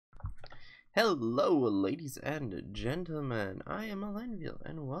Hello, ladies and gentlemen. I am Alenville,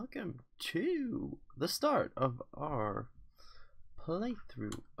 and welcome to the start of our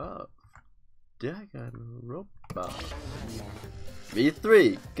playthrough of Danganronpa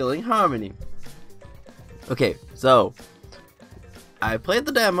V3, Killing Harmony. Okay, so I played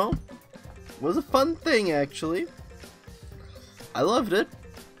the demo. It was a fun thing, actually. I loved it,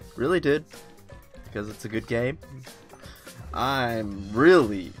 really did, because it's a good game. I'm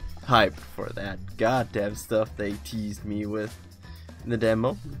really hyped for that goddamn stuff they teased me with in the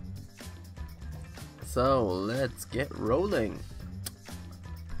demo. So let's get rolling.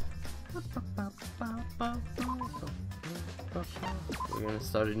 We're gonna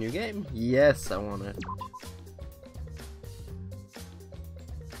start a new game. Yes, I want it.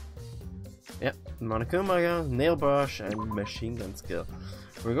 Yep, Monokuma, nail brush, and machine gun skill.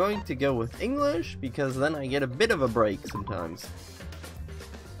 We're going to go with English because then I get a bit of a break sometimes.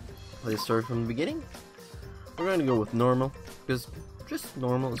 Play the story from the beginning. We're going to go with normal because just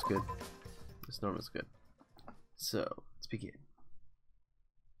normal is good. Just normal is good. So let's begin.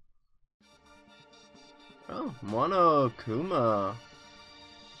 Oh, Monokuma.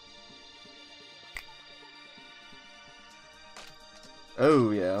 Oh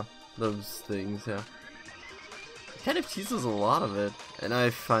yeah, those things. Yeah. It kind of teases a lot of it, and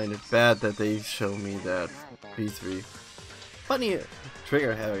I find it bad that they show me that V3. Funny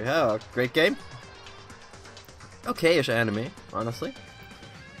trigger heavy, oh, great game. Okay-ish anime, honestly.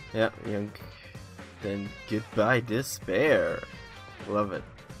 Yeah, young. Then goodbye despair. Love it.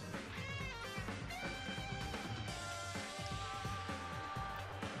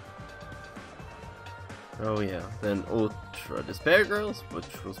 Oh yeah, then Ultra Despair Girls,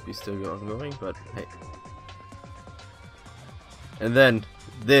 which will be still ongoing, but hey. And then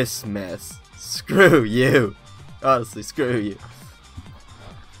this mess. Screw you. Honestly, screw you.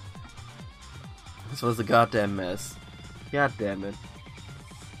 This was a goddamn mess. God damn it.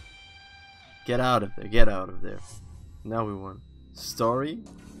 Get out of there. Get out of there. Now we won. Story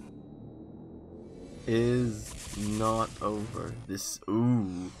is not over. This.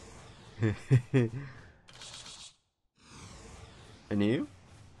 Ooh. And you?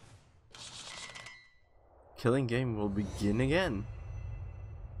 Killing game will begin again.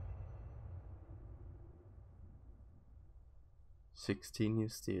 16 new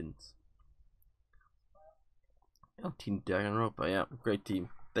students. Oh, Team Danganronpa, yeah, great team.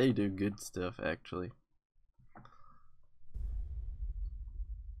 They do good stuff, actually.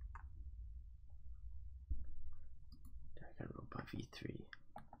 Danganronpa V3.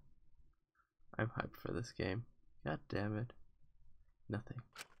 I'm hyped for this game. God damn it. Nothing.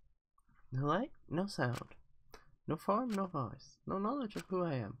 No light, no sound. No form, no voice. No knowledge of who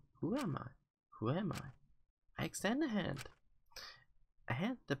I am. Who am I? Who am I? I extend a hand. A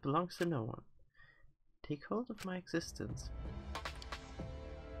hand that belongs to no one. Take hold of my existence.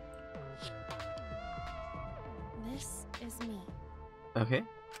 This is me. Okay.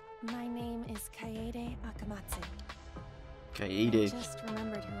 My name is Kaede Akamatsu. Kaede. I just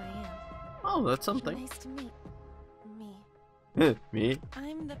remembered who I am. Oh, that's something. Nice to meet me. Me?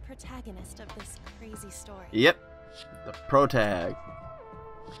 I'm the protagonist of this crazy story. Yep. The protag.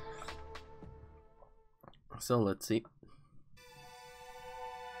 So let's see.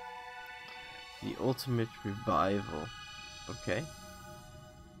 The ultimate revival. Okay.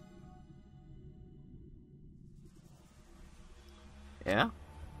 Yeah?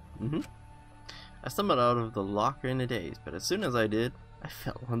 I stumbled out of the locker in a daze, but as soon as I did, I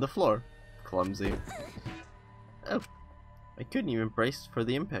fell on the floor. Clumsy. Oh. I couldn't even brace for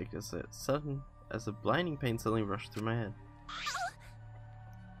the impact as a blinding pain suddenly rushed through my head.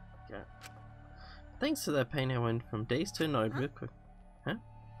 Yeah. Thanks to that pain, I went from dazed to annoyed real quick. Huh?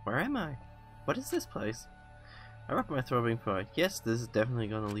 Where am I? What is this place? I rubbed my throbbing forehead. Yes, this is definitely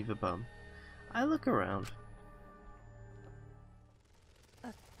gonna leave a bum. I look around.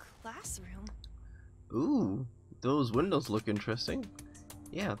 A classroom? Ooh, those windows look interesting.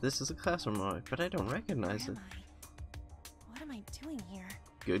 Yeah, this is a classroom, alright, but I don't recognize it. What am I doing here?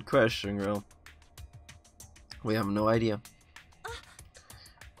 Good question, girl. We have no idea.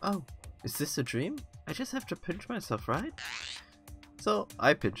 Oh, is this a dream? I just have to pinch myself, right? So,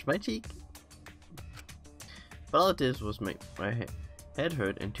 I pinched my cheek. But all it did was make my head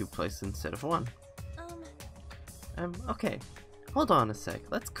hurt in 2 places instead of 1. Okay. Hold on a sec.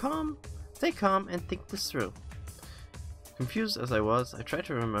 Let's stay calm and think this through. Confused as I was, I tried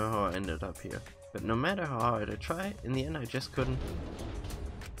to remember how I ended up here. But no matter how hard I tried, in the end I just couldn't.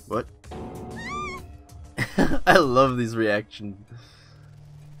 What? I love these reactions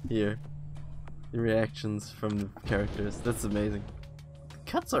here. The reactions from the characters. That's amazing.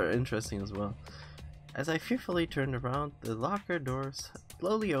 cuts are interesting as well. As I fearfully turned around, the locker doors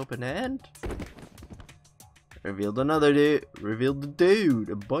slowly opened and revealed the dude.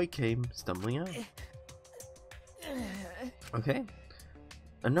 A boy came stumbling out. Okay.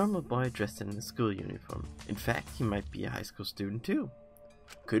 A normal boy dressed in a school uniform. In fact, he might be a high school student too.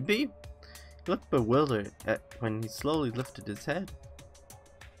 Could be. He looked bewildered when he slowly lifted his head.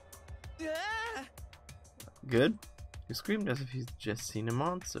 Good. He screamed as if he'd just seen a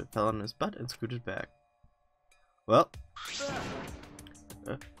monster, fell on his butt, and scooted back. Well,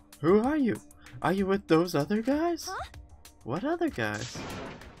 who are you? Are you with those other guys? Huh? What other guys?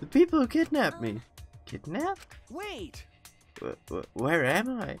 The people who kidnapped me. Kidnapped? Wait! Where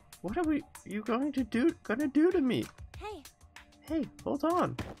am I? What are you going to do to me? Hey, Hey, hold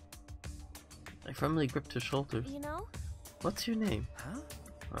on. I firmly gripped his shoulders. you know? What's your name?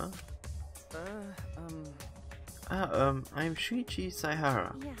 Huh? I'm Shuichi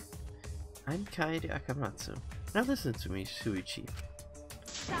Saihara. Yeah. I'm Kaede Akamatsu. Now listen to me, Shuichi.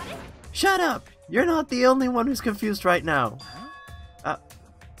 Got it? Shut up! You're not the only one who's confused right now. Huh?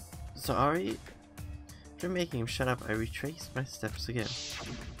 Sorry. After making him shut up, I retraced my steps again.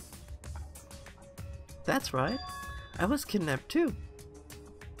 That's right. I was kidnapped too.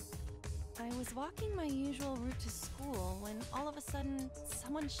 I was walking my usual route to school when all of a sudden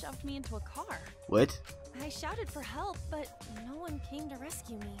someone shoved me into a car. What? I shouted for help, but no one came to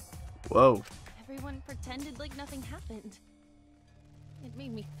rescue me. Whoa. Everyone pretended like nothing happened. It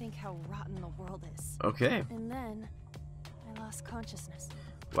made me think how rotten the world is. Okay. And then I lost consciousness.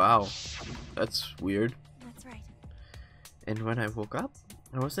 Wow. That's weird. That's right. And when I woke up,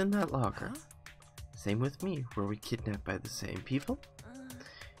 I was in that locker. Huh? Same with me. Were we kidnapped by the same people?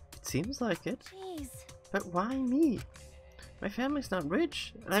 It seems like it. Jeez. But why me? My family's not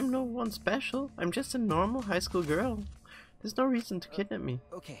rich, and I'm no one special. I'm just a normal high school girl. There's no reason to kidnap me.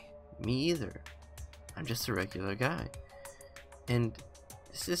 Okay. Me either. I'm just a regular guy. And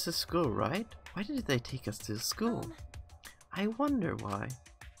this is a school, right? Why did they take us to school? I wonder why.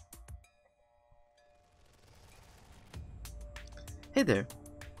 Hey there.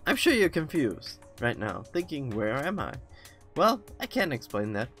 I'm sure you're confused right now, thinking, where am I? Well, I can't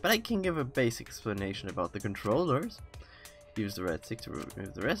explain that, but I can give a basic explanation about the controllers. Use the red stick to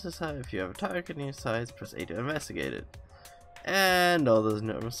remove the rest of the side. If you have a target in your sights, press A to investigate it. And all those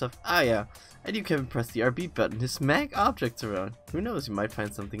normal stuff. Ah yeah, and you can press the RB button to smack objects around. Who knows, you might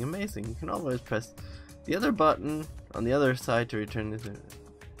find something amazing. You can always press the other button on the other side to return it.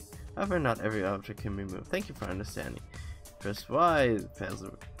 However, not every object can be moved. Thank you for understanding. Press Y, the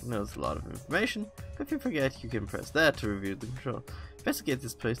puzzle knows a lot of information, but if you forget, you can press that to review the control. Investigate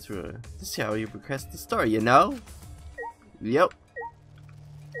this place through to see how you progress the story, you know? Yep.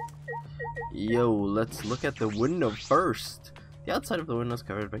 Yo, let's look at the window first. The outside of the window is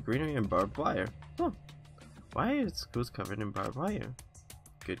covered by greenery and barbed wire. Huh. Why are schools covered in barbed wire?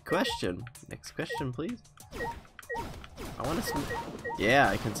 Good question. Next question, please. I want to yeah,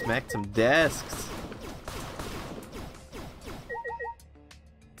 I can smack some desks.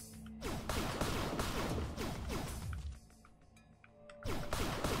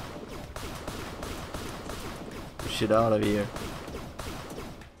 Shit out of here.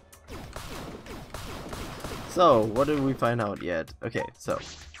 So, what did we find out yet? Okay, so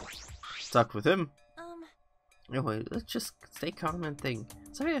stuck with him. Anyway, let's just stay calm and think.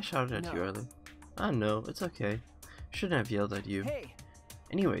 Sorry I shouted at you earlier. Oh no, it's okay. Shouldn't have yelled at you. Hey.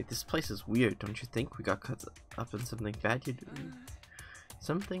 Anyway, this place is weird, don't you think? We got caught up in something bad you do.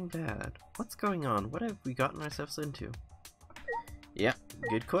 Something bad. What's going on? What have we gotten ourselves into? Yeah,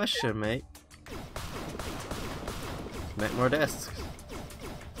 good question, mate. Make more desks.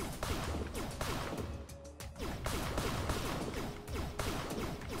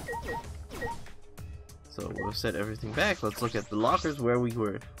 So we'll set everything back. Let's look at the lockers where we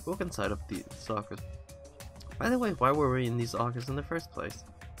were. Look inside of these lockers. By the way, why were we in these lockers in the first place?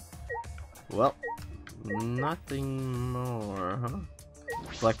 Well, nothing more, huh?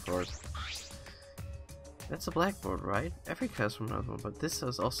 Blackboard. That's a blackboard, right? Every classroom has one, but this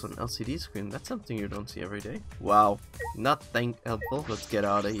has also an LCD screen. That's something you don't see every day. Wow, nothing helpful. Let's get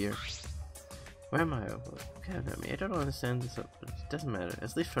out of here. Where am I? I don't understand this, but it doesn't matter,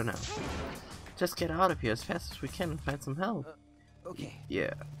 at least for now. Just get out of here as fast as we can and find some help. Okay.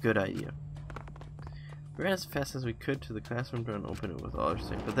 Yeah, good idea. We ran as fast as we could to the classroom door and opened it with all our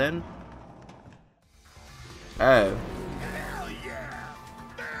strength, but then... Oh. Hell yeah!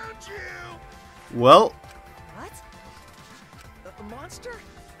 Found you! Well, What? A monster?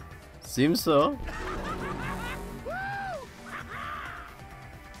 seems so.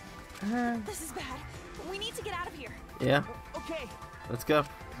 This is bad. We need to get out of here. Yeah. Okay. Let's go.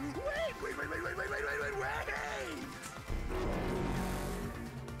 Wait!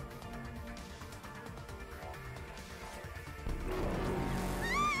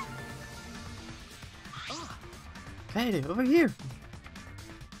 Hey, over here.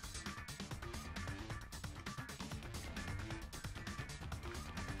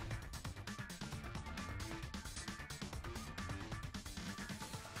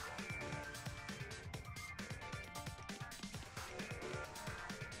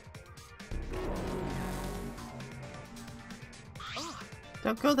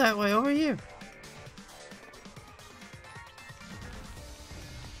 Don't go that way, over here.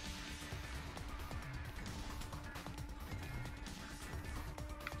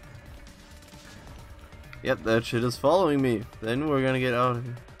 Yep, that shit is following me. Then we're gonna get out of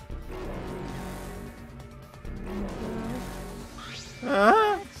here.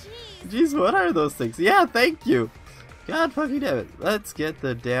 Ah! Jeez, what are those things? Yeah, thank you. God fucking damn it. Let's get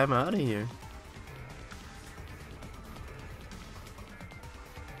the damn out of here.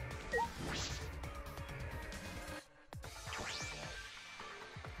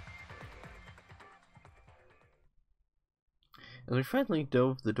 As we finally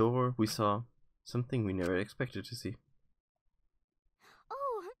dove the door, we saw something we never expected to see.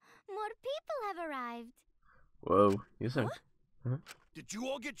 Oh, more people have arrived. Whoa, you sound... Huh? Did you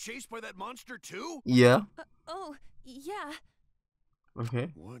all get chased by that monster too? Yeah. Oh, yeah.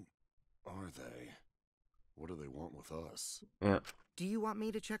 Okay. What are they? What do they want with us? Yeah. Do you want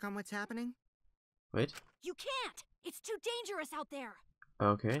me to check on what's happening? Wait. You can't! It's too dangerous out there!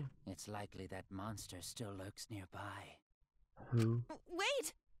 Okay. It's likely that monster still lurks nearby. Who?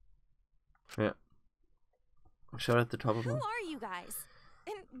 Wait! Yeah. Shot at the top of Who him. are you guys?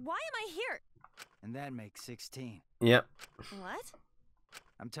 And why am I here? And that makes 16. Yep. What?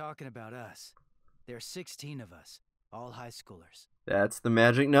 I'm talking about us. There are 16 of us, all high schoolers. That's the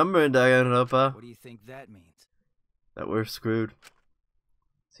magic number in Danganronpa. What do you think that means? That we're screwed.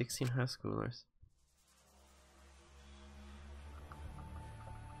 16 high schoolers.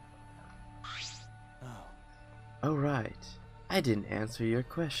 Oh, Oh right. I didn't answer your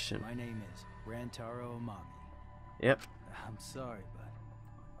question. my name is Rantaro Omami. Yep. I'm sorry, but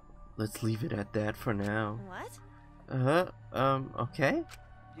Let's leave it at that for now. What? Okay?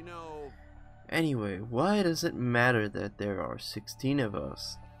 You know, Anyway, why does it matter that there are 16 of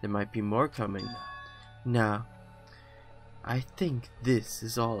us? There might be more coming. Nah. I think this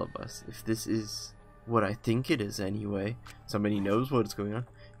is all of us. If this is what I think it is anyway. Somebody knows what's going on.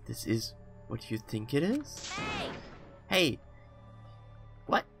 This is what you think it is? Hey! Hey!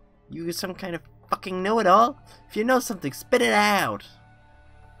 What? You some kind of fucking know-it-all? If you know something, spit it out!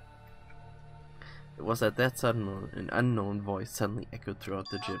 It was at that sudden an unknown voice suddenly echoed throughout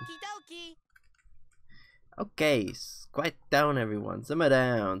the gym. Okie dokie! Okay, quiet down everyone. Simmer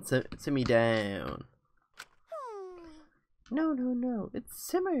down. Simmer down. No. It's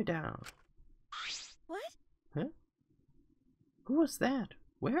simmer down. What? Huh? Who was that?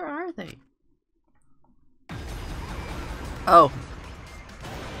 Where are they? Oh.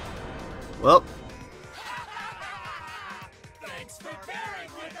 Well. thanks for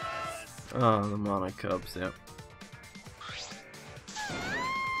bearing with us. Oh, the Mono Cubs, yep.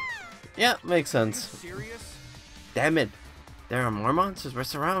 Yeah, makes sense. Serious? Damn it. There are more monsters. We're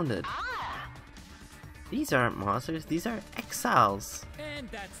surrounded. These aren't monsters. These are exiles. And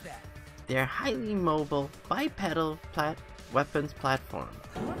that's that. They're highly mobile, bipedal weapons platform.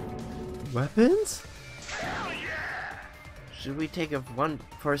 Weapons? Hell yeah! Should we take one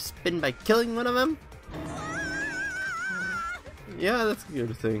for a spin by killing one of them? Yeah, that's a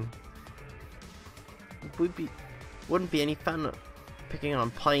good thing. Wouldn't be any fun picking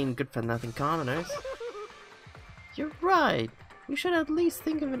on plain good-for-nothing commoners. You're right. We should at least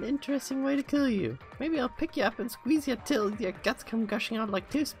think of an interesting way to kill you. Maybe I'll pick you up and squeeze you till your guts come gushing out like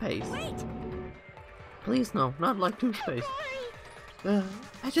toothpaste. Wait! Please no, not like toothpaste.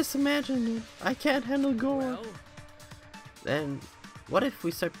 I just imagined it. I can't handle gore. Well, Then, what if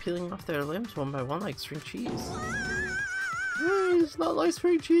we start peeling off their limbs one by one like string cheese? It's not like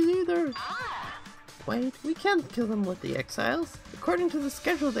string cheese either. Wait, we can't kill them with the exiles. According to the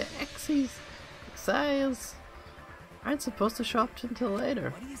schedule, the exiles aren't supposed to show up until later.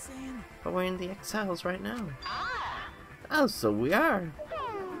 what are you saying? But we're in the exiles right now. Oh, so we are.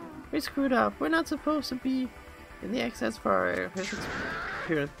 We screwed up. We're not supposed to be in the exiles for our physics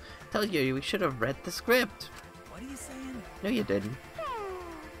appearance. Tell you, we should have read the script. What are you saying? No, you didn't.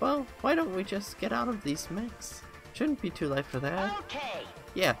 Well, why don't we just get out of these mechs? Shouldn't be too late for that. Okay!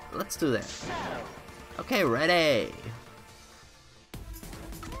 Yeah, let's do that. Okay, ready.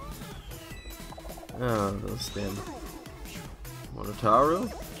 Oh, those damn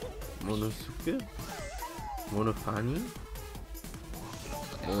Monotaro, Monosuke, Monofani,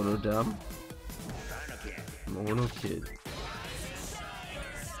 Monodam, Monokid.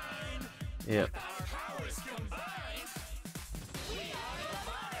 Yep.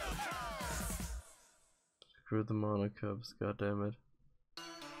 Screw the Monocubs, goddammit.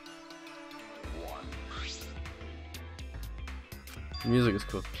 The music is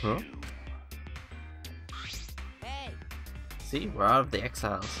cool. Huh? Hey. See, we're out of the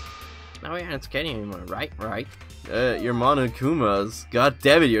exiles. Now we aren't scared anymore, right? Right? You're Monokumas. God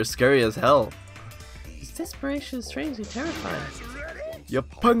damn it, you're scary as hell. His desperation is strangely terrifying. You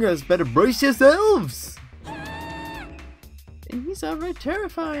pungas better brace yourselves! And he's outright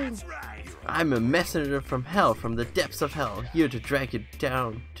terrifying. I'm a messenger from hell, from the depths of hell, here to drag you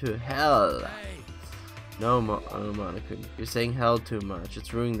down to hell. No, Monica, you're saying hell too much.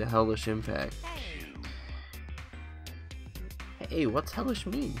 It's ruining the hellish impact. Hey, what's hellish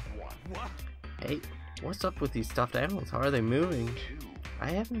mean? Hey, what's up with these stuffed animals? How are they moving? I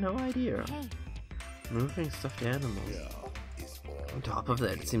have no idea. Moving stuffed animals. On top of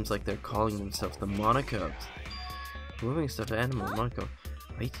that, it seems like they're calling themselves the Monocubs. Moving stuffed animal, Monaco.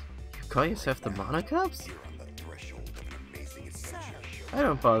 Wait, you call yourself the Monocubs? I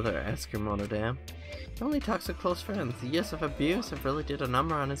don't bother, ask your Monodam. He only talks to close friends. The years of abuse have really did a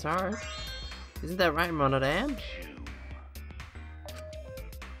number on his heart. Isn't that right, Monodam?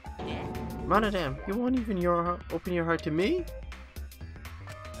 Monodam, you won't even open your heart to me?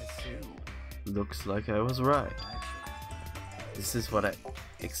 Looks like I was right. This is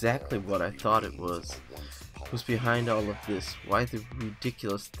exactly what I thought it was. Who's behind all of this? Why the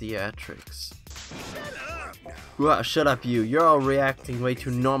ridiculous theatrics? Shut up you. You're all reacting way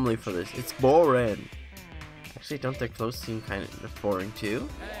too normally for this. It's boring. Actually, don't their clothes seem kind of boring too?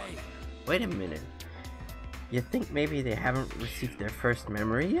 Wait a minute. You think maybe they haven't received their first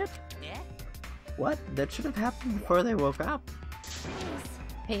memory yet? What? That should have happened before they woke up.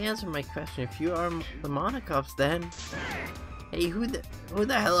 Hey, answer my question. If you are the Monocubs, then... Hey, who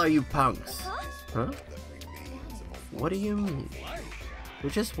the hell are you punks? Huh? What do you mean? We're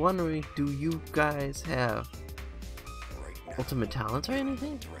just wondering, do you guys have ultimate talents or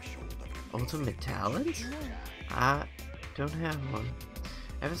anything? Ultimate talents? I don't have one.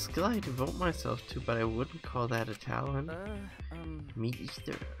 I have a skill I devote myself to, but I wouldn't call that a talent. Me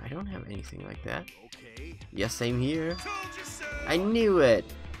either. I don't have anything like that. Yeah, same here. I knew it!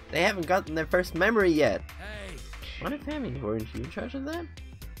 They haven't gotten their first memory yet. What if Hammy, weren't you in charge of that?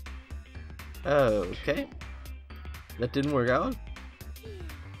 Oh, okay. That didn't work out?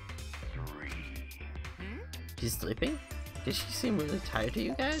 She's sleeping? Did she seem really tired to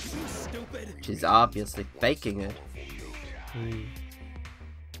you guys? She's obviously faking it.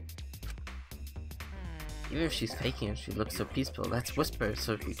 Even if she's faking it, she looks so peaceful. Let's whisper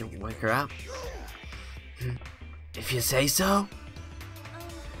so we don't wake her up. If you say so.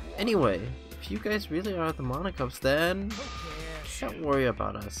 Anyway, if you guys really are the Monocubs, then don't worry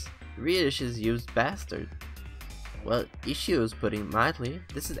about us. The real issue is you bastard. Well, issue is putting it mildly.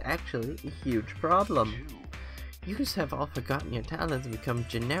 This is actually a huge problem. You guys have all forgotten your talents and become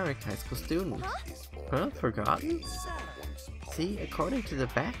generic high school students. Huh? Forgotten? See, according to the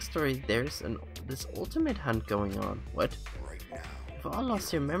backstory, there's this ultimate hunt going on. What? You've all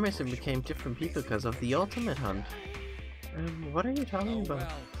lost your memories and became different people because of the ultimate hunt. What are you talking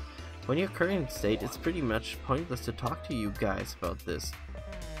about? When your current state, it's pretty much pointless to talk to you guys about this.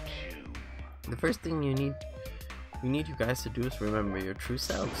 The first thing we need you guys to do is remember your true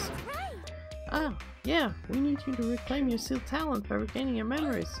selves. Ah, yeah, we need you to reclaim your sealed talent by regaining your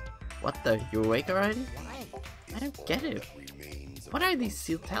memories. What the? You awake already? I don't get it. What are these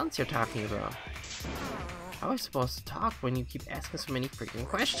sealed talents you're talking about? How am I supposed to talk when you keep asking so many freaking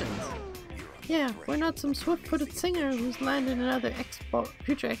questions? Yeah, we're not some swift-footed singer who's landed another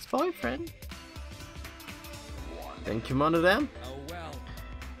future ex-boyfriend. Thank you, Monodam.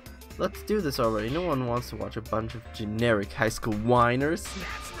 Let's do this already. No one wants to watch a bunch of generic high school whiners.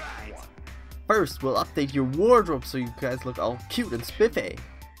 First, we'll update your wardrobe so you guys look all cute and spiffy.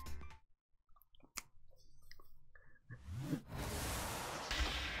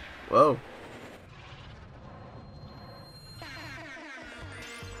 Whoa.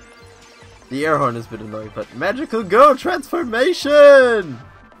 The air horn has been annoying, but magical girl transformation!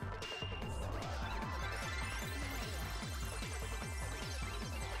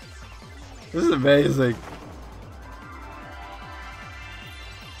 This is amazing.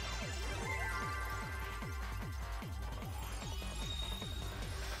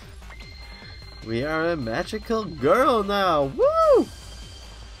 We are a magical girl now. Woo!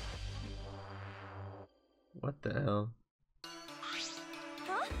 What the hell?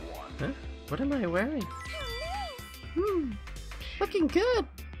 Huh? What am I wearing? Looking good!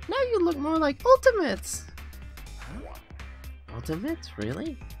 Now you look more like Ultimates! Ultimates?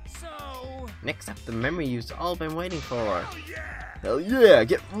 Really? So... Next up, the memory you've all been waiting for. Hell yeah!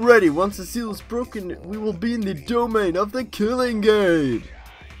 Get ready! Once the seal is broken, we will be in the domain of the killing game!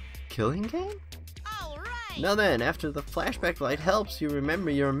 Killing game? Alright! Now then, after the flashback light helps you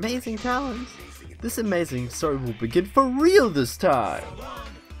remember your amazing talents, this amazing story will begin for real this time!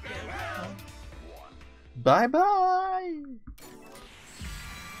 Bye bye!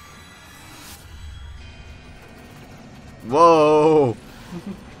 Whoa!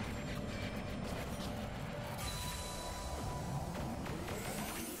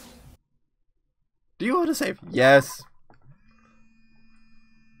 Do you want to save? Yes!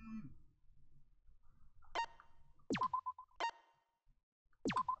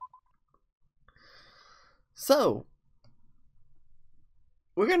 So,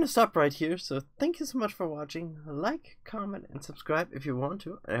 we're gonna stop right here, so thank you so much for watching. Like, comment, and subscribe if you want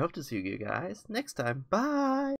to. I hope to see you guys next time. Bye!